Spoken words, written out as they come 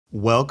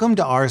Welcome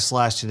to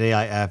rSlash Today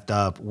I Effed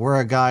Up, where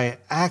a guy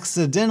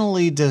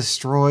accidentally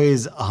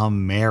destroys a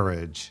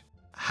marriage.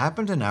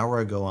 Happened an hour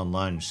ago on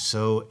lunch,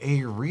 so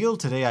a real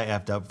Today I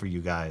Effed Up for you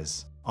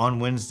guys. On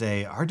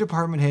Wednesday, our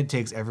department head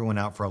takes everyone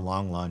out for a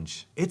long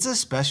lunch. It's a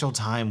special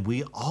time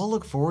we all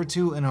look forward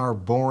to in our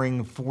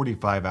boring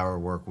 45-hour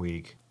work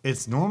week.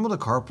 It's normal to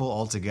carpool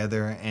all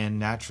together, and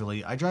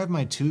naturally, I drive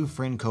my two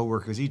friend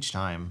coworkers each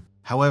time.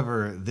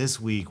 However, this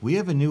week we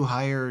have a new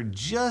hire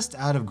just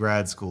out of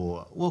grad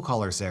school. We'll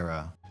call her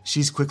Sarah.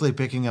 She's quickly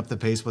picking up the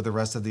pace with the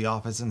rest of the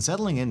office and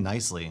settling in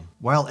nicely.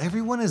 While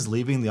everyone is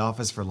leaving the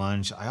office for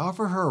lunch, I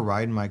offer her a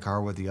ride in my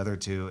car with the other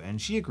two, and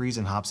she agrees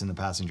and hops in the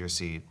passenger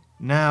seat.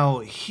 Now,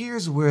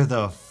 here's where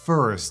the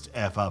first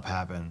F-up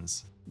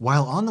happens.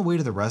 While on the way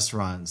to the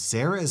restaurant,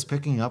 Sarah is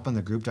picking up on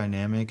the group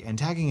dynamic and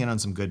tagging in on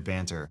some good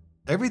banter.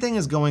 Everything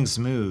is going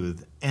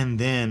smooth, and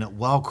then,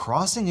 while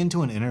crossing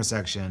into an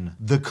intersection,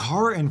 the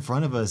car in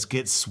front of us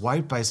gets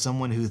swiped by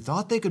someone who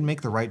thought they could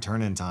make the right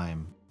turn in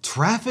time.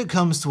 Traffic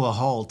comes to a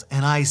halt,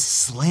 and I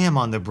slam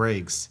on the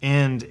brakes,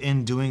 and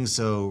in doing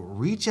so,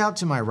 reach out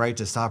to my right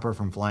to stop her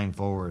from flying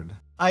forward.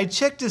 I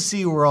check to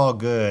see we're all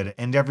good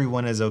and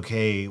everyone is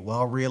okay,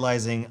 while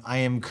realizing I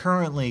am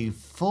currently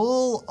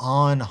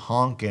full-on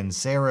honking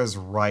Sarah's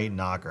right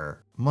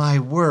knocker. My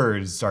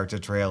words start to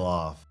trail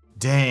off.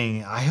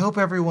 Dang, I hope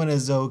everyone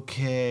is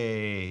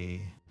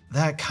okay.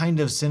 That kind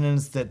of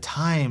sentence that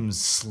time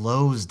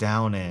slows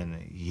down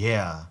in,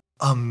 yeah.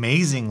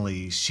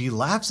 Amazingly, she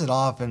laughs it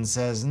off and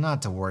says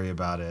not to worry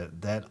about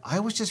it, that I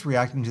was just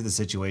reacting to the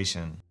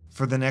situation.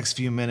 For the next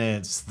few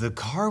minutes, the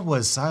car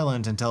was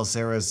silent until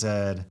Sarah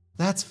said,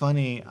 "That's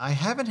funny, I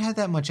haven't had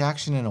that much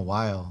action in a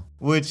while,"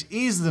 which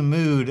eased the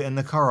mood and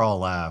the car all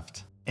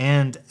laughed.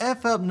 And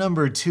F-up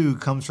number 2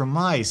 comes from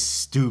my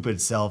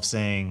stupid self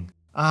saying,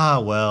 "Ah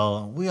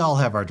well, we all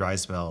have our dry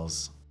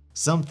spells."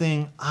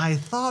 Something I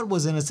thought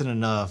was innocent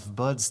enough,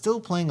 but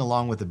still playing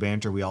along with the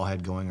banter we all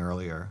had going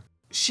earlier.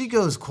 She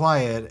goes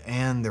quiet,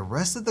 and the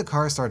rest of the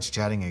car starts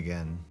chatting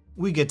again.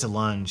 We get to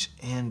lunch,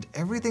 and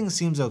everything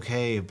seems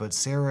okay, but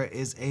Sarah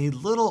is a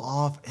little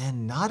off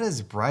and not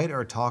as bright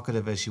or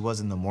talkative as she was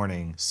in the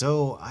morning,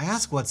 so I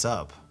ask what's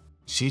up.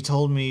 She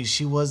told me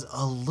she was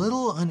a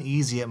little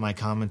uneasy at my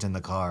comment in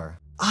the car.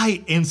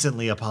 I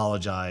instantly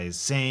apologized,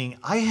 saying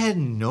I had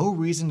no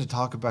reason to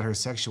talk about her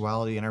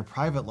sexuality in her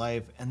private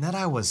life and that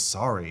I was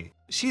sorry.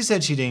 She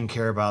said she didn't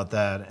care about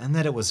that and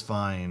that it was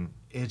fine.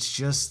 It's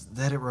just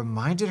that it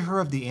reminded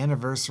her of the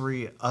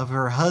anniversary of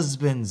her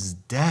husband's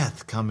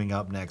death coming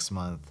up next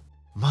month.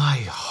 My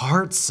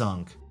heart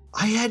sunk.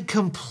 I had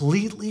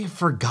completely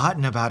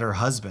forgotten about her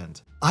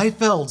husband. I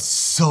felt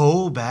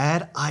so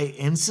bad, I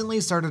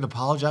instantly started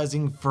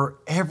apologizing for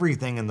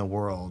everything in the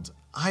world.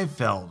 I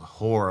felt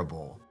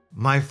horrible.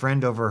 My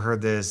friend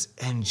overheard this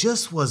and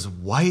just was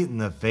white in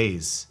the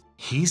face.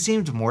 He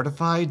seemed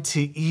mortified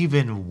to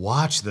even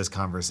watch this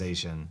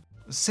conversation.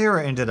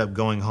 Sarah ended up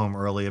going home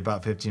early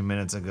about 15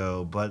 minutes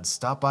ago, but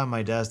stopped by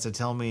my desk to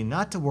tell me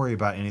not to worry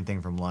about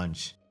anything from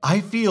lunch.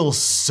 I feel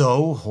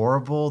so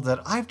horrible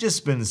that I've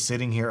just been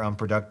sitting here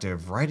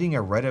unproductive, writing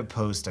a Reddit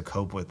post to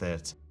cope with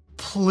it.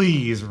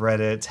 Please,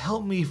 Reddit,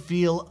 help me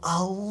feel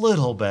a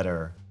little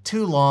better.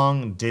 Too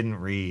long, didn't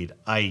read.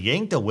 I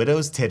yanked a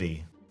widow's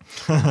titty.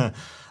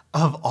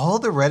 Of all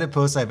the Reddit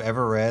posts I've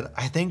ever read,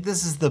 I think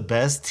this is the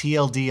best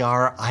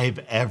TLDR I've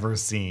ever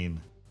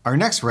seen. Our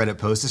next Reddit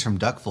post is from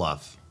Duck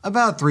Fluff.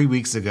 About 3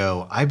 weeks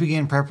ago, I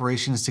began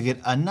preparations to get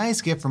a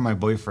nice gift from my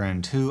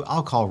boyfriend, who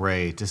I'll call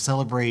Ray, to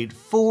celebrate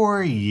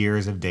 4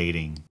 years of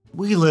dating.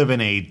 We live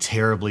in a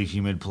terribly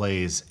humid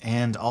place,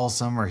 and all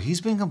summer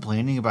he's been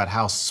complaining about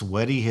how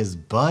sweaty his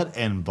butt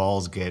and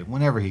balls get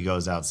whenever he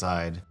goes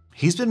outside.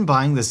 He's been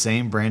buying the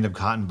same brand of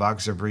cotton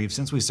boxer briefs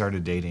since we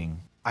started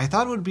dating. I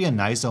thought it would be a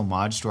nice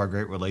homage to our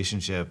great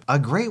relationship, a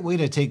great way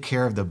to take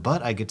care of the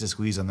butt I get to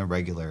squeeze on the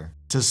regular,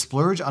 to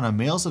splurge on a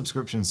male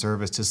subscription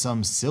service to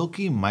some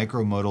silky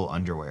micromodal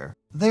underwear.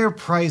 They're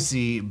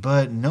pricey,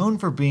 but known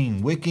for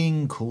being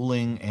wicking,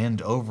 cooling,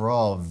 and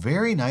overall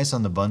very nice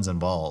on the buns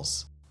and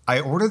balls. I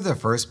ordered the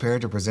first pair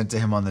to present to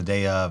him on the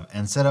day of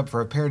and set up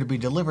for a pair to be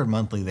delivered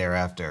monthly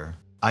thereafter.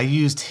 I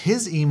used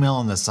his email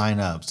on the sign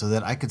up so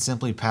that I could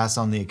simply pass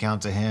on the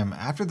account to him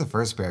after the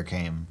first pair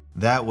came.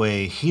 That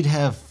way, he'd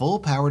have full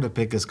power to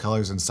pick his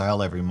colors and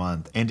style every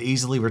month and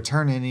easily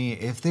return any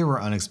if there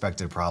were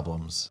unexpected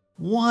problems.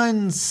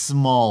 One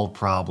small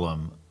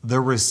problem. The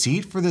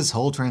receipt for this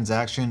whole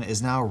transaction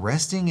is now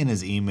resting in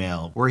his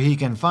email, where he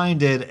can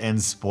find it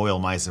and spoil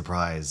my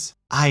surprise.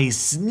 I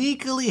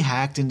sneakily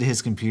hacked into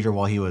his computer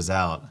while he was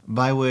out,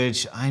 by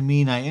which I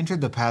mean I entered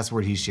the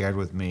password he shared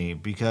with me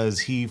because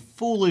he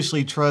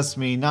foolishly trusts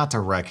me not to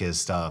wreck his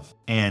stuff,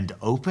 and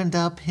opened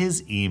up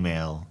his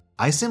email.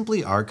 I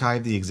simply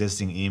archived the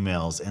existing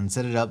emails and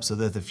set it up so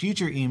that the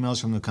future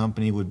emails from the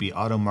company would be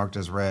auto-marked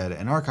as read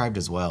and archived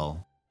as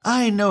well.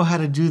 I know how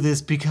to do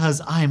this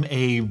because I'm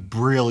a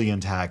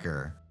brilliant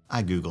hacker.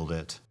 I googled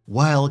it.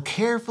 While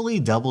carefully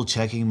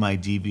double-checking my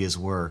devious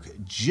work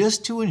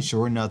just to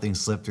ensure nothing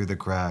slipped through the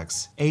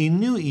cracks, a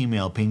new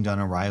email pinged on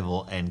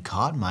arrival and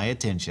caught my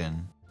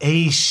attention.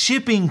 A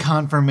shipping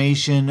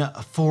confirmation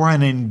for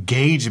an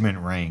engagement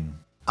ring.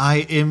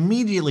 I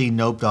immediately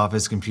noped off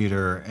his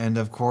computer, and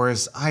of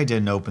course, I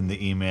didn't open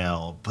the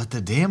email, but the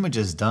damage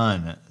is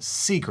done.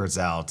 Secret's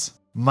out.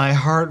 My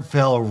heart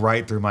fell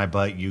right through my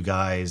butt, you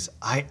guys.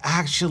 I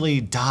actually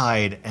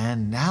died,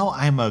 and now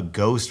I'm a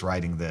ghost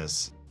writing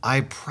this. I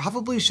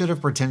probably should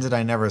have pretended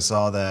I never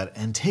saw that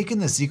and taken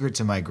the secret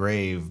to my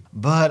grave,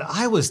 but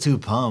I was too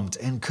pumped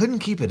and couldn't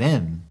keep it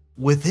in.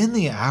 Within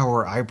the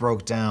hour, I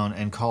broke down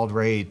and called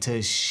Ray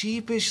to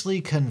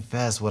sheepishly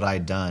confess what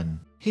I'd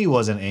done. He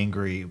wasn't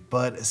angry,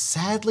 but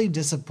sadly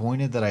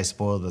disappointed that I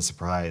spoiled the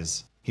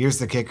surprise. Here's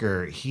the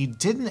kicker, he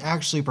didn't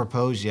actually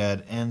propose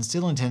yet and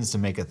still intends to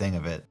make a thing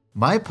of it.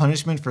 My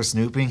punishment for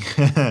snooping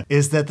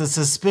is that the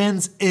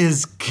suspense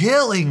is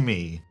killing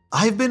me.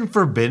 I've been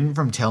forbidden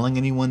from telling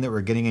anyone that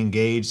we're getting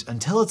engaged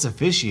until it's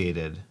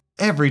officiated.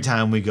 Every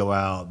time we go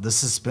out, the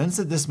suspense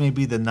that this may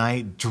be the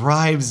night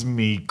drives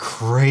me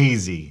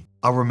crazy.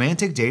 A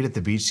romantic date at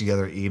the beach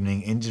together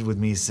evening ended with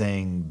me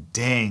saying,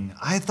 "Dang,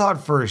 I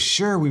thought for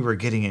sure we were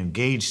getting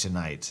engaged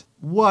tonight."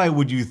 "Why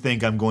would you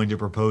think I'm going to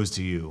propose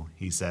to you?"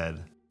 he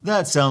said.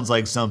 "That sounds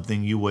like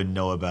something you wouldn't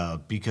know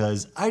about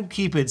because I'd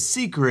keep it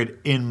secret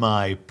in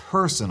my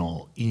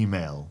personal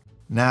email."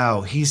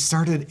 Now, he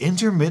started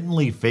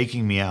intermittently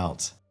faking me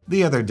out.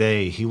 The other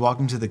day, he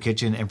walked into the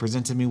kitchen and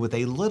presented me with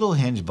a little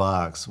hinge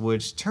box,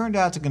 which turned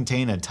out to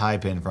contain a tie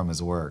pin from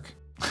his work.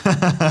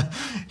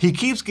 He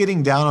keeps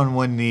getting down on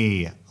one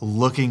knee,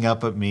 looking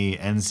up at me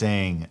and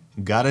saying,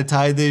 "Gotta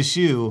tie this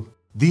shoe."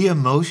 The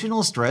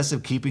emotional stress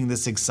of keeping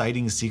this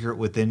exciting secret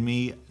within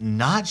me,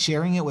 not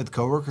sharing it with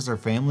coworkers or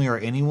family or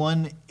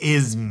anyone,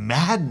 is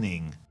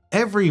maddening.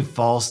 Every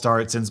false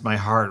start sends my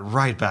heart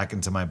right back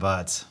into my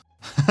butt.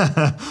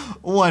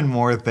 One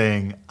more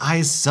thing,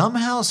 I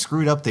somehow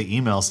screwed up the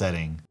email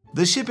setting.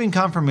 The shipping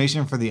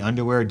confirmation for the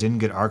underwear didn't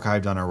get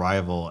archived on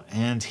arrival,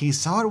 and he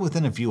saw it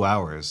within a few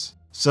hours.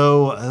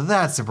 So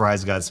that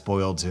surprise got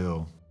spoiled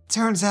too.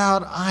 Turns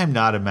out I'm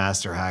not a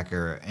master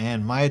hacker,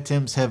 and my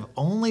attempts have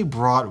only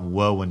brought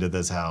woe into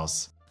this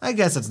house. I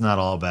guess it's not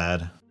all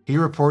bad. He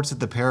reports that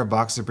the pair of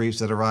boxer briefs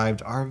that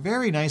arrived are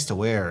very nice to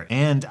wear,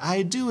 and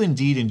I do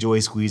indeed enjoy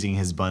squeezing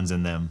his buns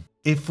in them.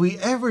 If we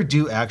ever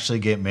do actually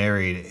get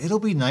married, it'll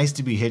be nice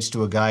to be hitched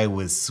to a guy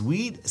with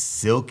sweet,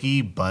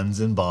 silky buns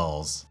and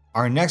balls.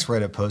 Our next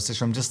Reddit post is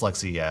from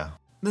Dyslexia.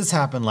 This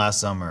happened last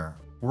summer.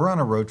 We're on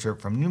a road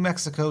trip from New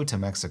Mexico to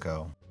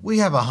Mexico. We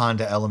have a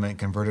Honda Element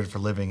converted for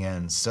living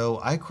in, so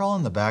I crawl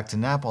in the back to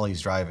nap while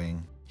he's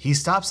driving. He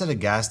stops at a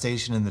gas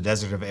station in the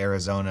desert of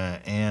Arizona,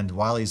 and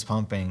while he's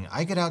pumping,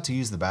 I get out to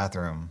use the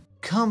bathroom.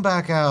 Come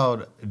back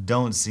out,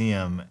 don't see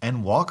him,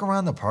 and walk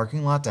around the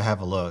parking lot to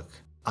have a look.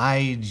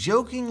 I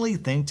jokingly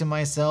think to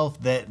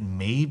myself that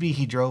maybe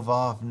he drove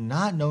off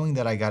not knowing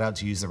that I got out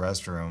to use the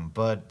restroom,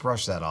 but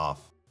brush that off.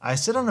 I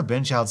sit on a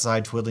bench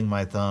outside twiddling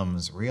my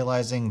thumbs,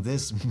 realizing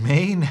this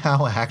may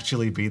now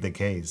actually be the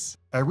case.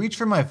 I reach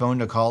for my phone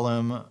to call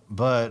him,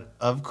 but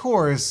of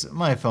course,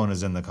 my phone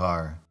is in the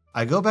car.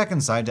 I go back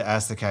inside to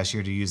ask the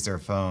cashier to use their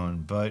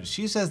phone, but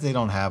she says they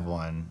don't have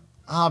one.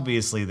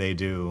 Obviously they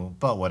do,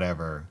 but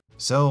whatever.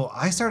 So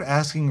I start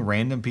asking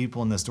random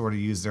people in the store to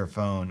use their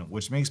phone,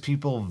 which makes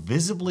people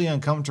visibly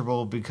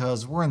uncomfortable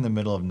because we're in the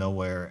middle of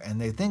nowhere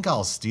and they think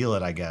I'll steal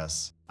it, I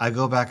guess. I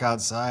go back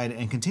outside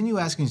and continue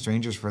asking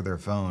strangers for their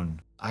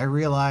phone. I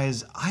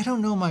realize I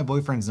don't know my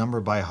boyfriend's number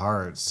by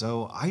heart,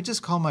 so I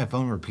just call my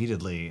phone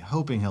repeatedly,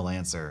 hoping he'll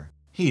answer.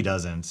 He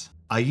doesn't.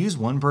 I use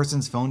one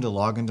person's phone to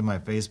log into my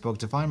Facebook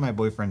to find my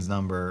boyfriend's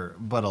number,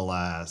 but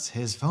alas,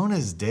 his phone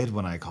is dead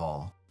when I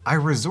call. I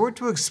resort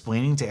to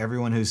explaining to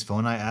everyone whose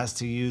phone I ask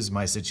to use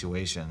my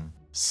situation.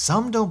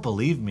 Some don't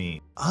believe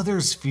me,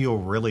 others feel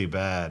really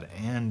bad,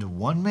 and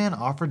one man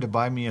offered to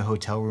buy me a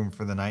hotel room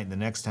for the night in the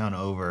next town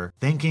over,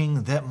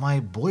 thinking that my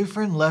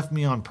boyfriend left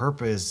me on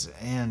purpose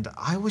and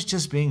I was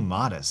just being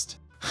modest.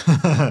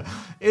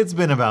 It's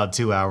been about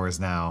 2 hours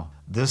now.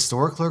 The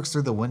store clerks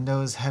through the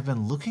windows have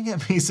been looking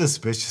at me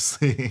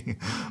suspiciously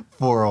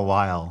for a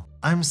while.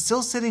 I'm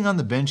still sitting on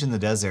the bench in the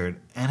desert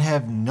and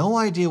have no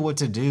idea what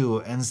to do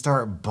and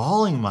start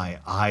bawling my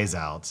eyes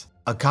out.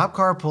 A cop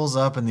car pulls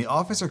up and the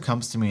officer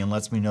comes to me and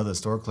lets me know the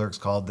store clerks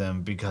called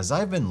them because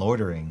I've been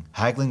loitering,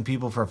 haggling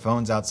people for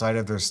phones outside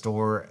of their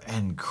store,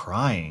 and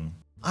crying.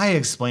 I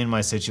explain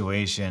my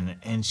situation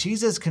and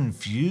she's as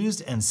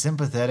confused and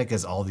sympathetic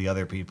as all the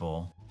other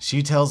people.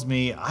 She tells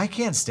me I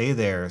can't stay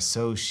there,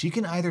 so she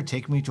can either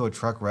take me to a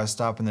truck rest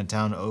stop in the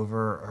town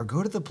over or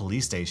go to the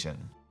police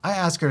station. I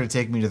ask her to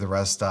take me to the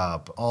rest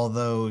stop,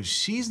 although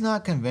she's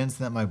not convinced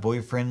that my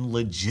boyfriend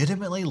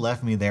legitimately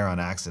left me there on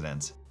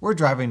accident. We're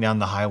driving down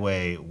the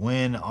highway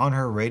when, on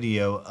her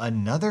radio,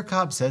 another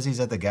cop says he's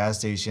at the gas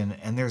station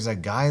and there's a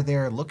guy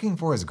there looking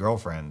for his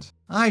girlfriend.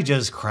 I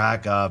just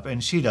crack up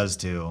and she does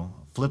too,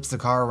 flips the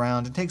car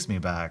around and takes me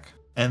back.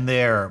 And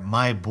there,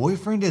 my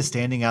boyfriend is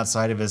standing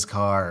outside of his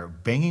car,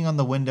 banging on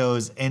the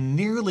windows and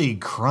nearly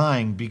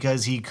crying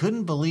because he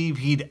couldn't believe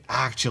he'd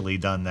actually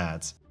done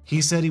that.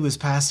 He said he was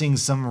passing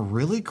some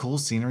really cool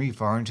scenery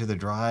far into the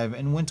drive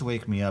and went to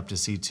wake me up to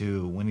see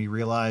too when he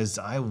realized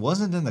I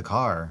wasn't in the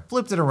car,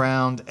 flipped it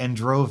around, and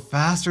drove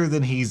faster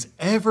than he's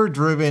ever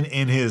driven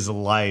in his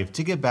life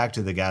to get back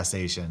to the gas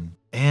station.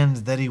 And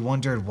that he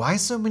wondered why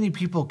so many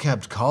people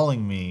kept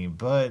calling me,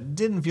 but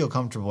didn't feel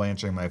comfortable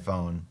answering my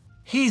phone.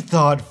 He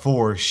thought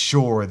for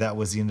sure that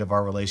was the end of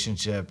our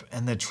relationship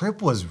and the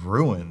trip was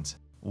ruined.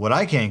 What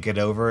I can't get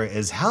over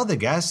is how the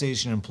gas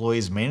station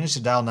employees managed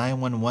to dial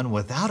 911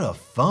 without a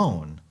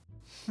phone.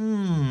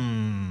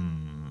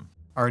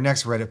 Our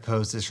next Reddit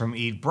post is from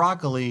Eat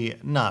Broccoli,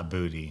 Not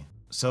Booty.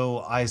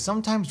 So I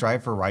sometimes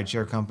drive for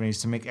rideshare companies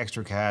to make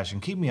extra cash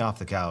and keep me off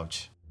the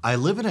couch. I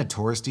live in a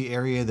touristy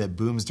area that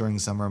booms during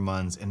summer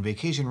months and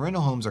vacation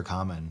rental homes are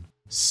common.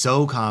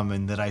 So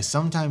common that I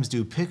sometimes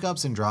do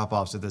pickups and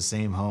drop-offs at the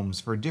same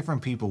homes for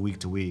different people week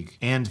to week,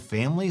 and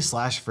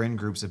family/friend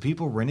groups of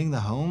people renting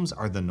the homes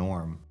are the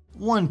norm.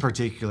 One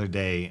particular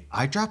day,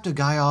 I dropped a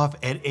guy off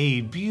at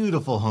a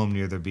beautiful home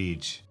near the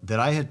beach that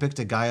I had picked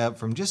a guy up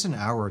from just an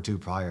hour or two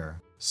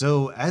prior.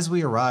 So as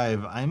we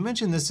arrive, I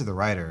mentioned this to the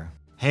writer.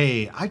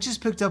 "Hey, I just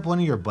picked up one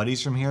of your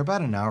buddies from here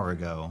about an hour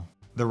ago."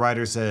 The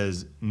writer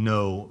says,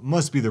 "No,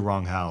 must be the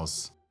wrong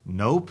house."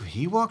 Nope,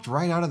 he walked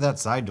right out of that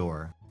side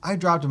door. I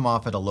dropped him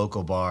off at a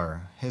local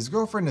bar. His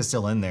girlfriend is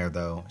still in there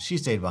though, she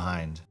stayed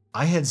behind.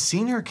 I had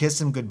seen her kiss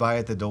him goodbye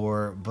at the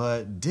door,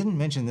 but didn't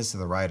mention this to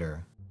the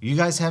writer. "You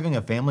guys having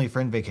a family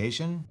friend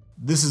vacation?"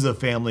 "This is a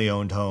family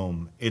owned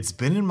home. It's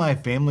been in my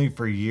family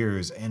for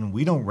years and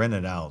we don't rent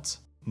it out.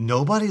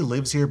 Nobody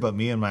lives here but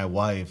me and my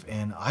wife,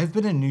 and I've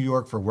been in New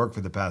York for work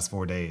for the past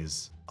 4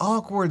 days."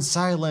 Awkward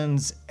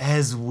silence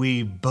as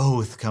we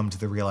both come to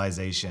the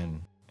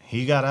realization.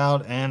 He got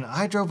out and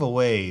I drove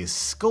away,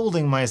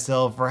 scolding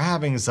myself for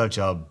having such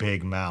a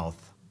big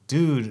mouth.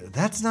 Dude,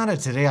 that's not a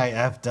 "today I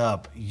effed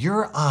up."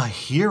 You're a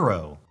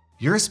hero.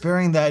 You're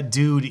sparing that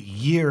dude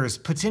years,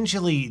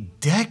 potentially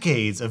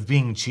decades of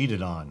being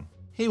cheated on.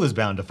 He was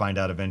bound to find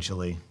out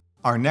eventually.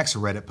 Our next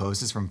Reddit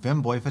post is from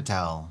Femboy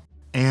Fatal.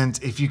 And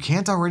if you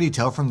can't already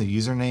tell from the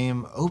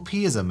username,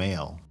 OP is a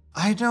male.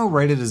 I know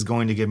Reddit is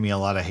going to give me a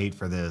lot of hate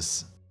for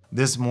this.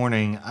 This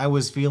morning, I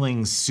was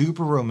feeling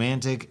super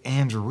romantic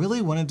and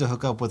really wanted to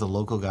hook up with a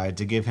local guy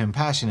to give him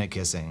passionate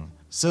kissing.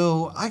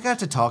 So I got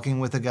to talking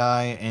with the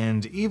guy,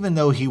 and even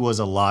though he was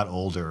a lot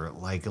older,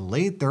 like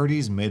late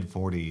 30s, mid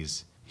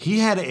 40s, he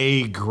had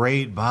a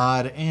great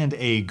bod and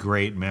a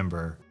great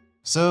member.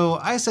 So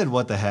I said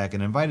what the heck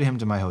and invited him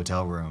to my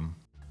hotel room.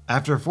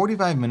 After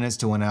 45 minutes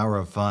to an hour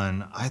of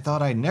fun, I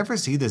thought I'd never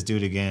see this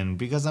dude again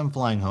because I'm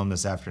flying home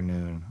this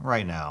afternoon,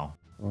 right now.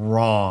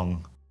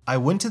 Wrong. I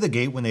went to the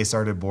gate when they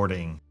started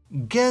boarding.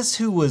 Guess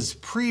who was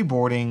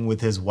pre-boarding with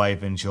his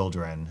wife and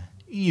children?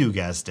 You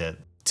guessed it.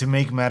 To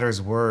make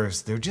matters worse,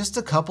 they're just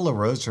a couple of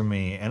rows from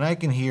me and I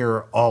can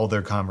hear all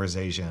their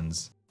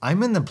conversations.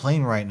 I'm in the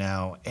plane right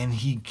now and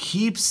he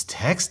keeps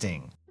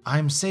texting.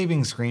 I'm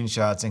saving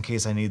screenshots in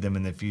case I need them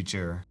in the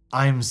future.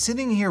 I'm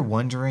sitting here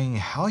wondering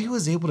how he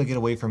was able to get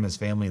away from his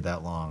family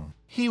that long.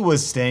 He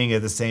was staying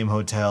at the same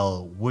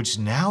hotel, which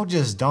now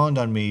just dawned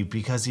on me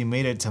because he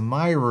made it to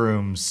my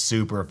room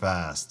super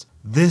fast.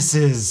 This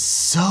is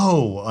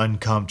so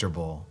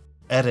uncomfortable.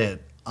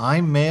 Edit.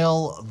 I'm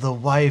male, the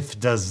wife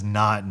does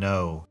not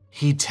know.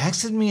 He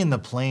texted me in the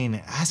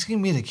plane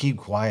asking me to keep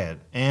quiet,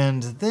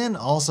 and then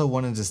also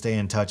wanted to stay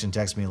in touch and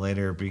text me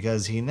later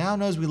because he now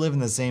knows we live in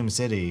the same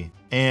city.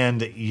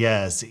 And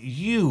yes,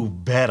 you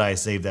bet I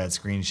saved that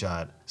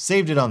screenshot.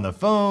 Saved it on the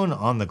phone,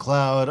 on the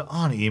cloud,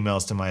 on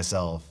emails to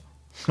myself.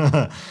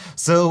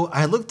 So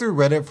I looked through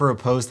Reddit for a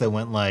post that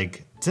went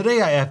like,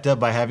 "Today I effed up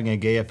by having a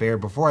gay affair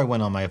before I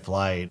went on my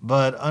flight,"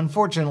 but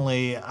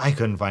unfortunately I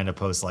couldn't find a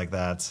post like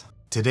that.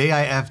 "Today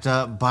I effed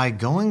up by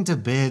going to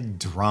bed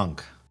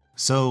drunk."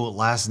 So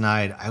last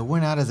night I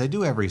went out as I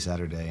do every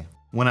Saturday.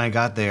 When I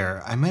got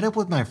there, I met up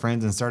with my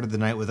friends and started the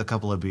night with a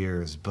couple of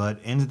beers,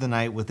 but ended the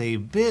night with a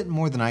bit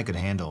more than I could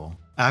handle.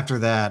 After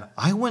that,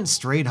 I went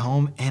straight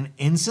home and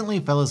instantly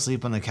fell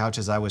asleep on the couch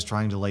as I was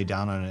trying to lay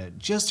down on it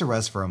just to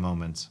rest for a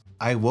moment.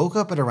 I woke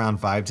up at around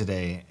 5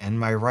 today and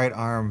my right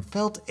arm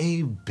felt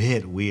a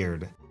bit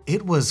weird.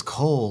 It was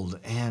cold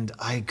and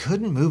I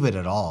couldn't move it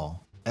at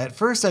all. At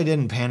first I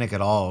didn't panic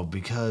at all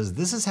because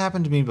this has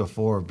happened to me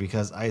before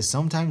because I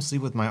sometimes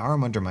sleep with my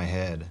arm under my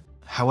head.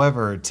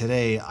 However,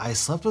 today I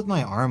slept with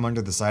my arm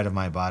under the side of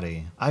my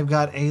body. I've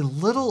got a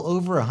little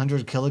over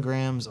 100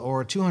 kilograms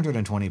or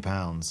 220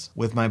 pounds,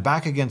 with my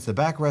back against the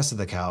backrest of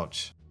the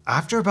couch.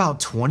 After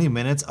about 20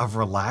 minutes of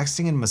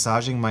relaxing and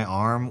massaging my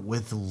arm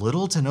with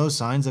little to no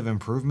signs of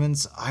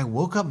improvements, I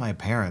woke up my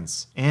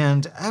parents.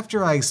 And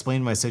after I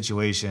explained my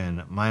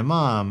situation, my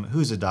mom,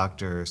 who's a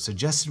doctor,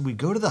 suggested we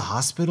go to the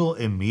hospital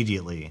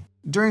immediately.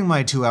 During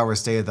my 2-hour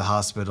stay at the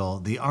hospital,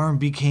 the arm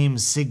became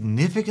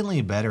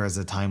significantly better as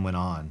the time went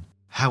on.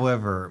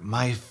 However,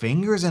 my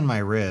fingers and my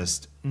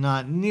wrist,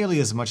 not nearly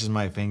as much as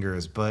my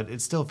fingers, but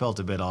it still felt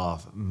a bit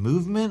off,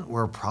 movement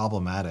were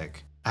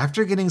problematic.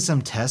 After getting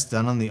some tests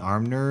done on the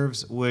arm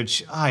nerves,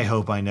 which I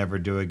hope I never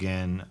do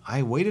again,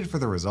 I waited for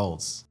the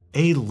results.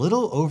 A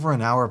little over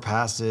an hour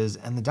passes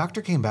and the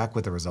doctor came back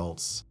with the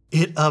results.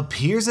 It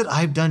appears that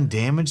I've done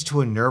damage to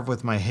a nerve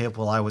with my hip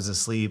while I was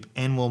asleep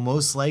and will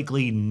most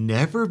likely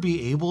never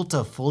be able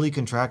to fully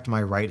contract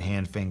my right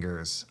hand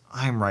fingers.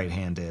 I'm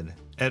right-handed.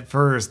 At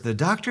first, the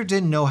doctor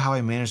didn't know how I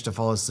managed to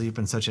fall asleep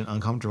in such an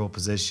uncomfortable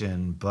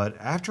position, but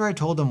after I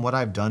told him what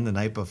I've done the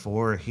night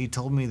before, he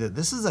told me that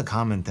this is a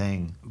common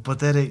thing, but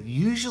that it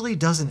usually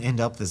doesn't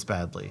end up this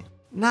badly.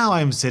 Now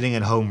I'm sitting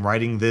at home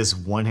writing this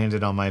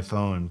one-handed on my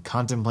phone,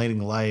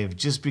 contemplating life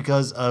just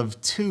because of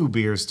 2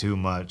 beers too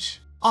much.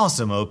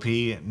 Awesome, OP.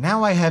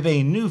 Now I have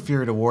a new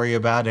fear to worry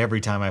about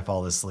every time I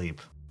fall asleep.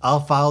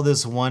 I'll file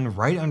this one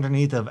right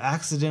underneath of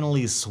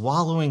accidentally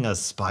swallowing a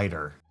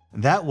spider.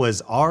 That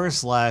was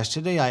rSlash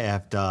Today I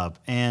F'd Up,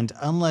 and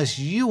unless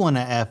you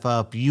wanna F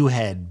up, you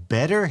had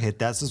better hit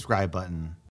that subscribe button.